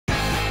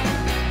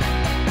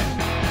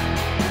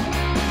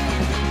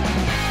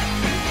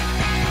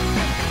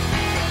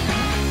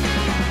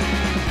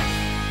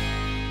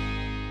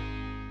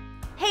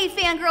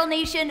Fangirl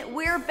Nation,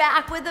 we're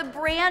back with a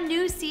brand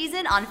new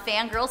season on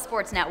Fangirl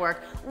Sports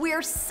Network.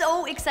 We're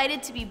so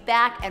excited to be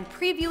back and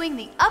previewing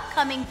the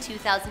upcoming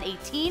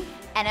 2018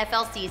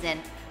 NFL season.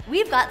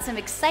 We've got some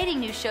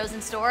exciting new shows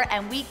in store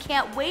and we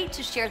can't wait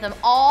to share them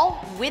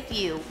all with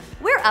you.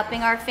 We're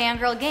upping our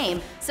Fangirl game,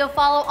 so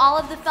follow all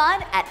of the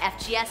fun at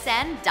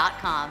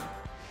FGSN.com.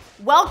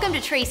 Welcome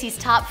to Tracy's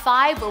Top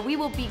 5, where we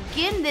will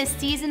begin this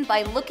season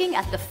by looking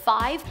at the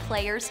 5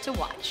 players to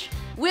watch.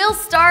 We'll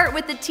start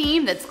with the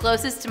team that's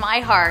closest to my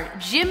heart,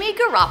 Jimmy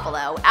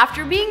Garoppolo.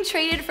 After being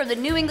traded from the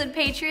New England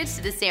Patriots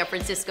to the San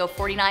Francisco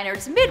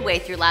 49ers midway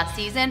through last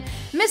season,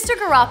 Mr.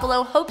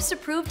 Garoppolo hopes to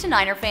prove to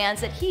Niner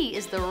fans that he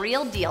is the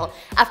real deal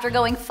after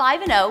going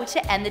 5-0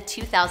 to end the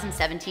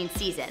 2017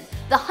 season.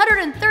 The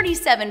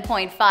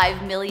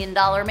 $137.5 million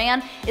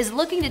man is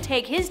looking to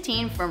take his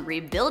team from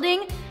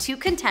rebuilding to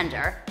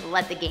contender.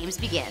 Let the games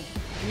begin.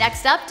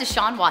 Next up,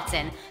 Deshaun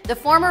Watson. The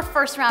former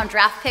first-round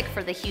draft pick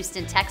for the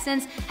Houston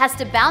Texans has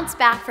to bounce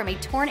back from a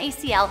torn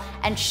ACL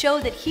and show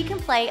that he can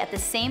play at the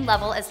same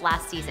level as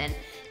last season.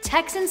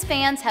 Texans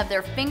fans have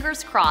their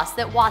fingers crossed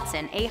that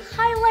Watson, a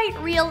highlight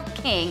reel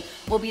king,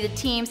 will be the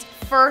team's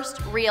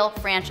first real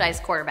franchise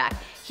quarterback.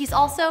 He's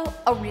also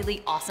a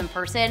really awesome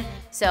person,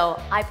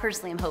 so I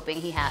personally am hoping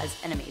he has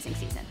an amazing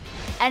season.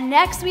 And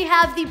next we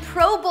have the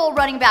Pro Bowl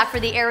running back for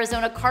the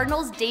Arizona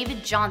Cardinals,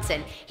 David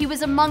Johnson. He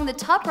was among the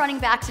top running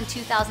backs in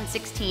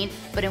 2016,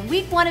 but in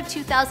week 1 of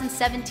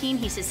 2017,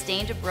 he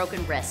sustained a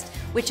broken wrist.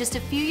 With just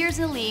a few years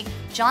in the league,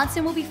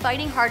 Johnson will be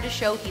fighting hard to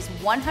show he's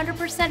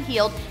 100%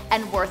 healed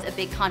and worth a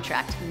big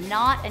contract.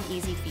 Not an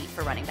easy feat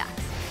for running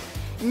backs.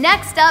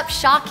 Next up,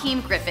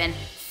 Shaquem Griffin.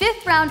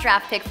 5th-round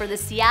draft pick for the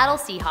Seattle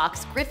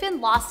Seahawks,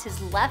 Griffin lost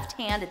his left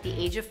hand at the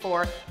age of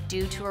 4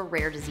 due to a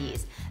rare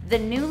disease. The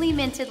newly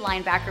minted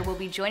linebacker will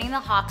be joining the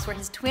Hawks where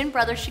his twin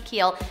brother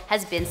Shaquille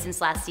has been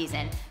since last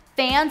season.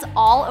 Fans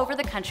all over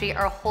the country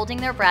are holding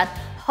their breath,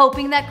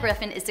 hoping that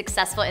Griffin is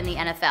successful in the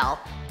NFL.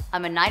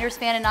 I'm a Niners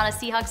fan and not a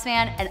Seahawks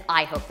fan, and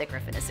I hope that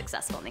Griffin is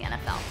successful in the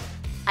NFL.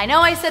 I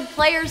know I said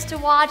players to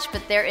watch,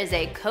 but there is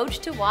a coach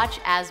to watch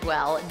as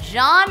well.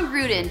 Jon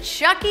Gruden,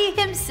 Chucky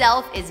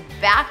himself, is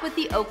back with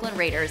the Oakland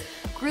Raiders.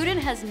 Gruden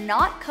has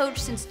not coached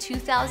since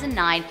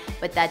 2009,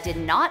 but that did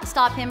not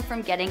stop him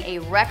from getting a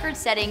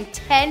record-setting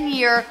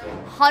 10-year,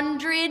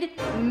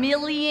 $100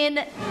 million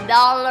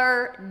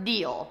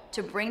deal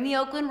to bring the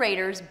Oakland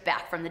Raiders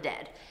back from the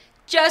dead.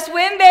 Just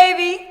win,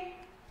 baby!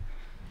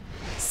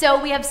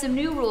 So we have some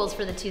new rules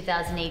for the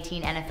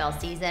 2018 NFL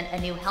season, a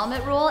new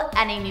helmet rule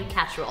and a new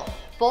catch rule,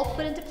 both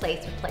put into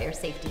place with player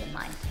safety in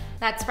mind.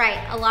 That's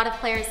right. A lot of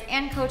players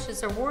and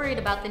coaches are worried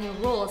about the new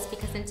rules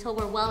because until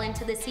we're well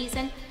into the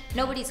season,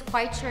 nobody's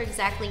quite sure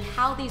exactly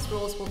how these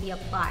rules will be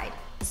applied.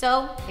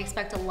 So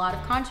expect a lot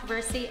of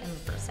controversy in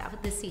the first half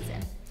of the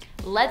season.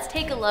 Let's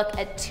take a look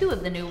at 2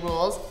 of the new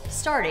rules,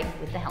 starting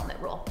with the helmet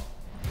rule.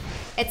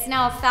 It's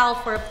now a foul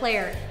for a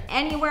player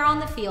anywhere on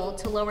the field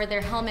to lower their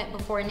helmet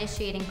before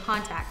initiating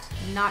contact,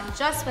 not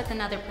just with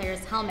another player's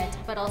helmet,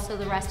 but also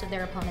the rest of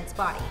their opponent's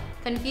body.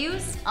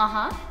 Confused?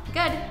 Uh-huh.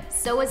 Good.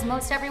 So is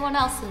most everyone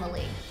else in the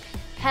league.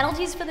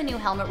 Penalties for the new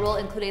helmet rule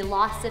include a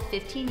loss of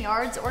 15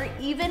 yards or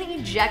even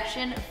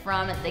ejection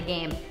from the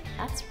game.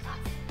 That's rough.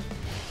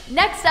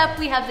 Next up,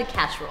 we have the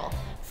catch rule.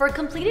 For a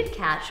completed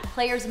catch,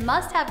 players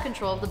must have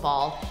control of the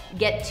ball,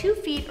 get 2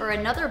 feet or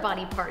another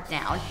body part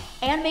down,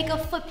 and make a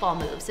football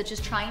move, such as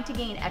trying to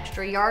gain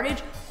extra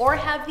yardage or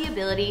have the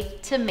ability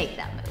to make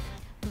that move.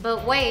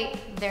 But wait,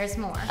 there's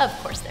more. Of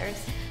course there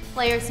is.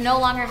 Players no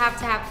longer have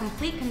to have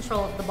complete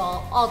control of the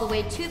ball all the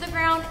way to the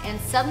ground, and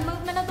sudden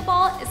movement of the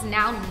ball is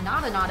now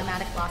not an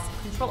automatic loss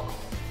of control.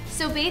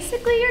 So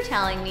basically you're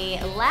telling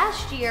me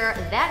last year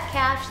that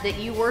catch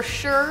that you were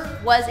sure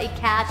was a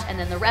catch and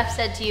then the ref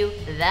said to you,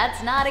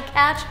 that's not a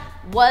catch,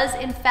 was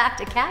in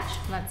fact a catch?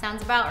 That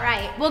sounds about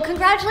right. Well,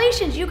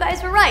 congratulations, you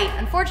guys were right.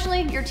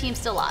 Unfortunately, your team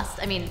still lost.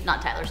 I mean,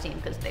 not Tyler's team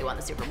because they won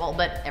the Super Bowl,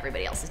 but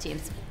everybody else's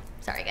teams.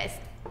 Sorry, guys.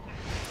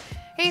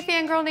 Hey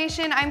Fangirl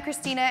Nation, I'm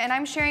Christina and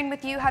I'm sharing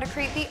with you how to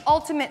create the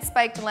ultimate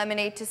spiked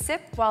lemonade to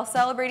sip while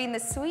celebrating the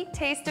sweet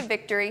taste of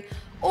victory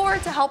or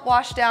to help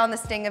wash down the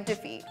sting of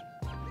defeat.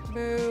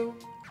 Boo.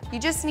 You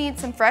just need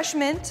some fresh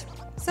mint,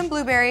 some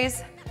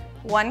blueberries,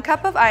 1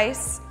 cup of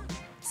ice,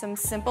 some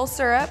simple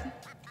syrup,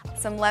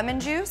 some lemon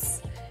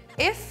juice.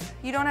 If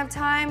you don't have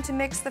time to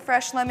mix the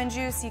fresh lemon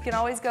juice, you can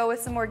always go with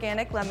some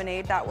organic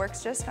lemonade. That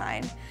works just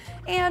fine.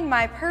 And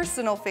my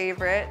personal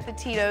favorite, the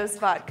Tito's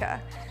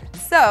vodka.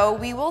 So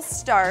we will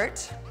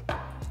start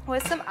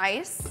with some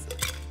ice,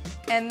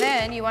 and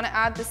then you want to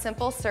add the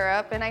simple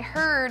syrup. And I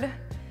heard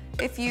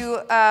if you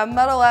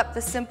muddle up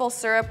the simple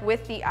syrup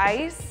with the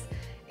ice,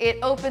 it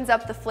opens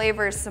up the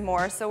flavors some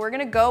more. So we're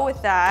gonna go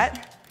with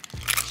that.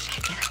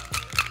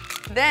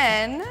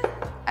 Then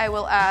I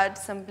will add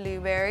some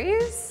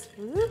blueberries.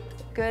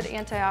 Good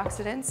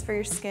antioxidants for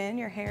your skin,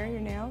 your hair, your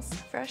nails.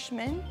 Fresh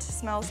mint,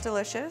 smells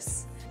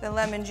delicious. The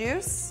lemon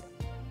juice.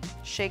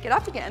 Shake it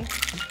up again.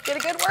 Get a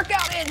good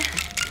workout in.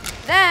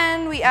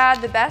 Then we add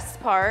the best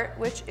part,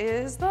 which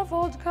is the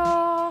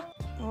vodka.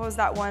 what was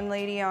that one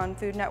lady on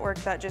Food Network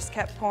that just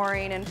kept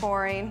pouring and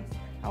pouring?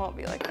 I won't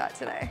be like that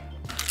today.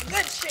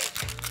 Good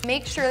shake.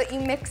 Make sure that you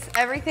mix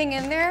everything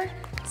in there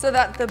so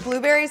that the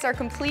blueberries are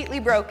completely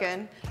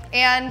broken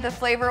and the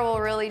flavor will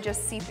really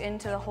just seep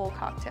into the whole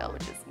cocktail,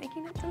 which is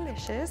making it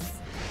delicious.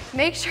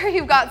 Make sure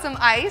you've got some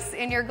ice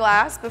in your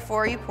glass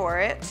before you pour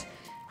it.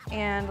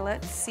 And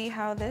let's see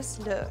how this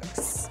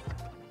looks.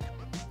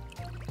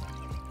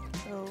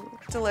 So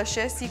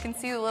delicious. You can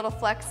see the little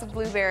flecks of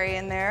blueberry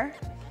in there.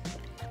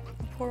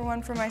 I'll pour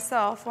one for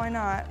myself, why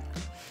not?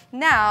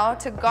 Now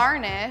to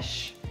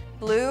garnish,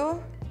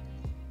 blue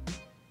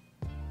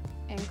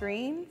and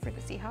green for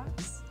the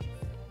Seahawks.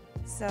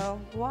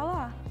 So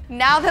voila.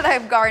 Now that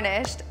I've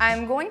garnished,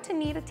 I'm going to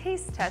need a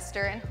taste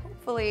tester and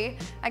hopefully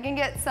I can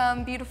get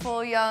some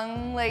beautiful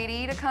young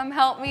lady to come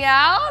help me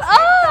out.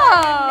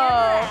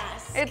 Oh,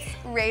 it's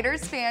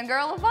Raiders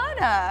fangirl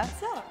Ivana.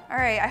 What's up? All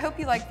right, I hope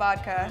you like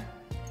vodka.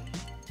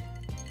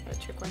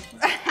 What's your question?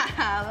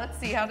 Let's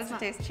see, how does it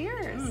taste?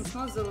 Cheers. It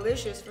smells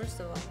delicious, first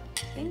of all.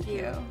 Thank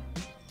you.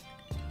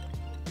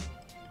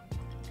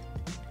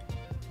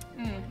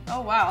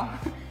 Oh wow,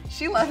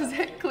 she loves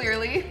it,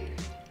 clearly.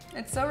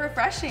 It's so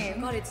refreshing. Oh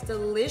my God, it's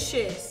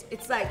delicious.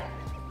 It's like,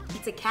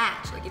 it's a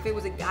catch. Like if it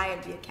was a guy,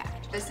 it'd be a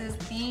catch. This is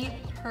the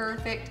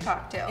perfect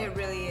cocktail. It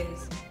really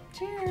is.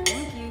 Cheers.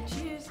 Thank you,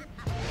 cheers.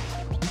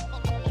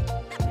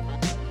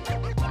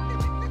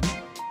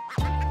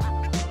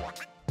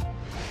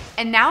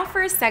 And now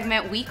for a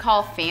segment we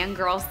call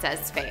Fangirl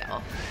Says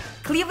Fail.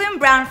 Cleveland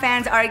Brown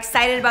fans are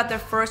excited about their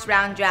first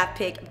round draft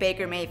pick,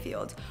 Baker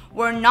Mayfield.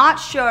 We're not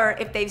sure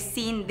if they've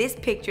seen this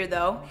picture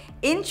though.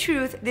 In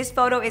truth, this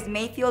photo is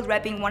Mayfield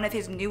repping one of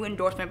his new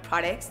endorsement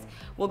products.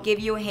 We'll give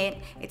you a hint,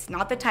 it's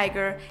not the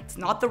tiger, it's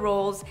not the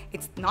rolls,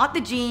 it's not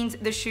the jeans,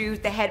 the shoes,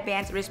 the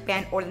headbands,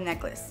 wristband, or the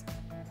necklace.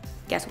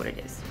 Guess what it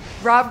is?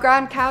 Rob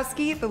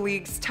Gronkowski, the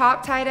league's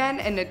top tight end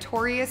and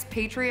notorious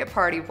Patriot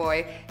party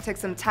boy, took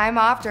some time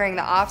off during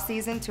the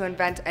offseason to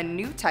invent a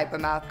new type of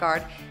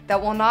mouthguard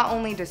that will not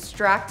only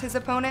distract his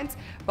opponents,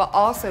 but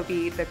also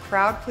be the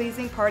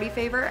crowd-pleasing party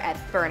favor at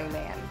Burning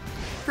Man.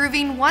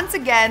 Proving once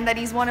again that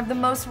he's one of the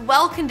most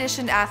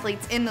well-conditioned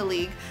athletes in the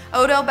league,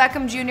 Odell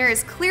Beckham Jr.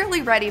 is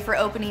clearly ready for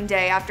opening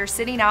day after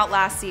sitting out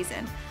last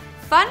season.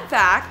 Fun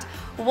fact,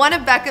 one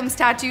of Beckham's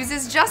tattoos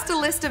is just a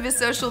list of his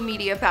social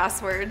media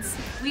passwords.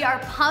 We are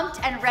pumped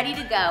and ready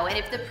to go, and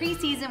if the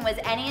preseason was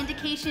any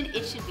indication,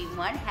 it should be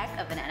one heck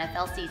of an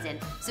NFL season.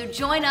 So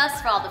join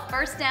us for all the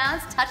first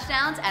downs,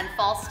 touchdowns, and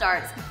false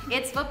starts.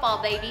 It's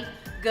football, baby.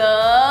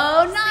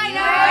 Go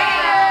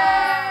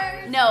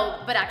Niners! No,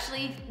 but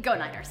actually, go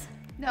Niners.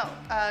 No,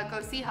 go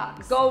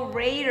Seahawks. Go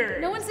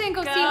Raiders! No one's saying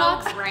go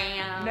Seahawks.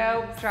 Rams.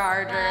 No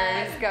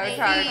Chargers, go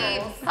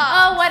Chargers.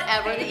 Oh,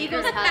 whatever. The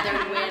Eagles had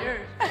their win.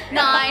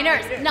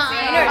 Niners, Niners,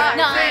 Niners,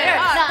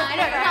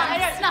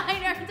 Niners,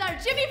 Niners,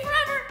 Niners. Jimmy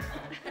forever.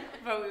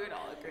 But we would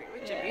all agree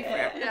with Jimmy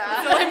forever.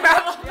 Yeah.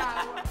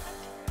 Yeah.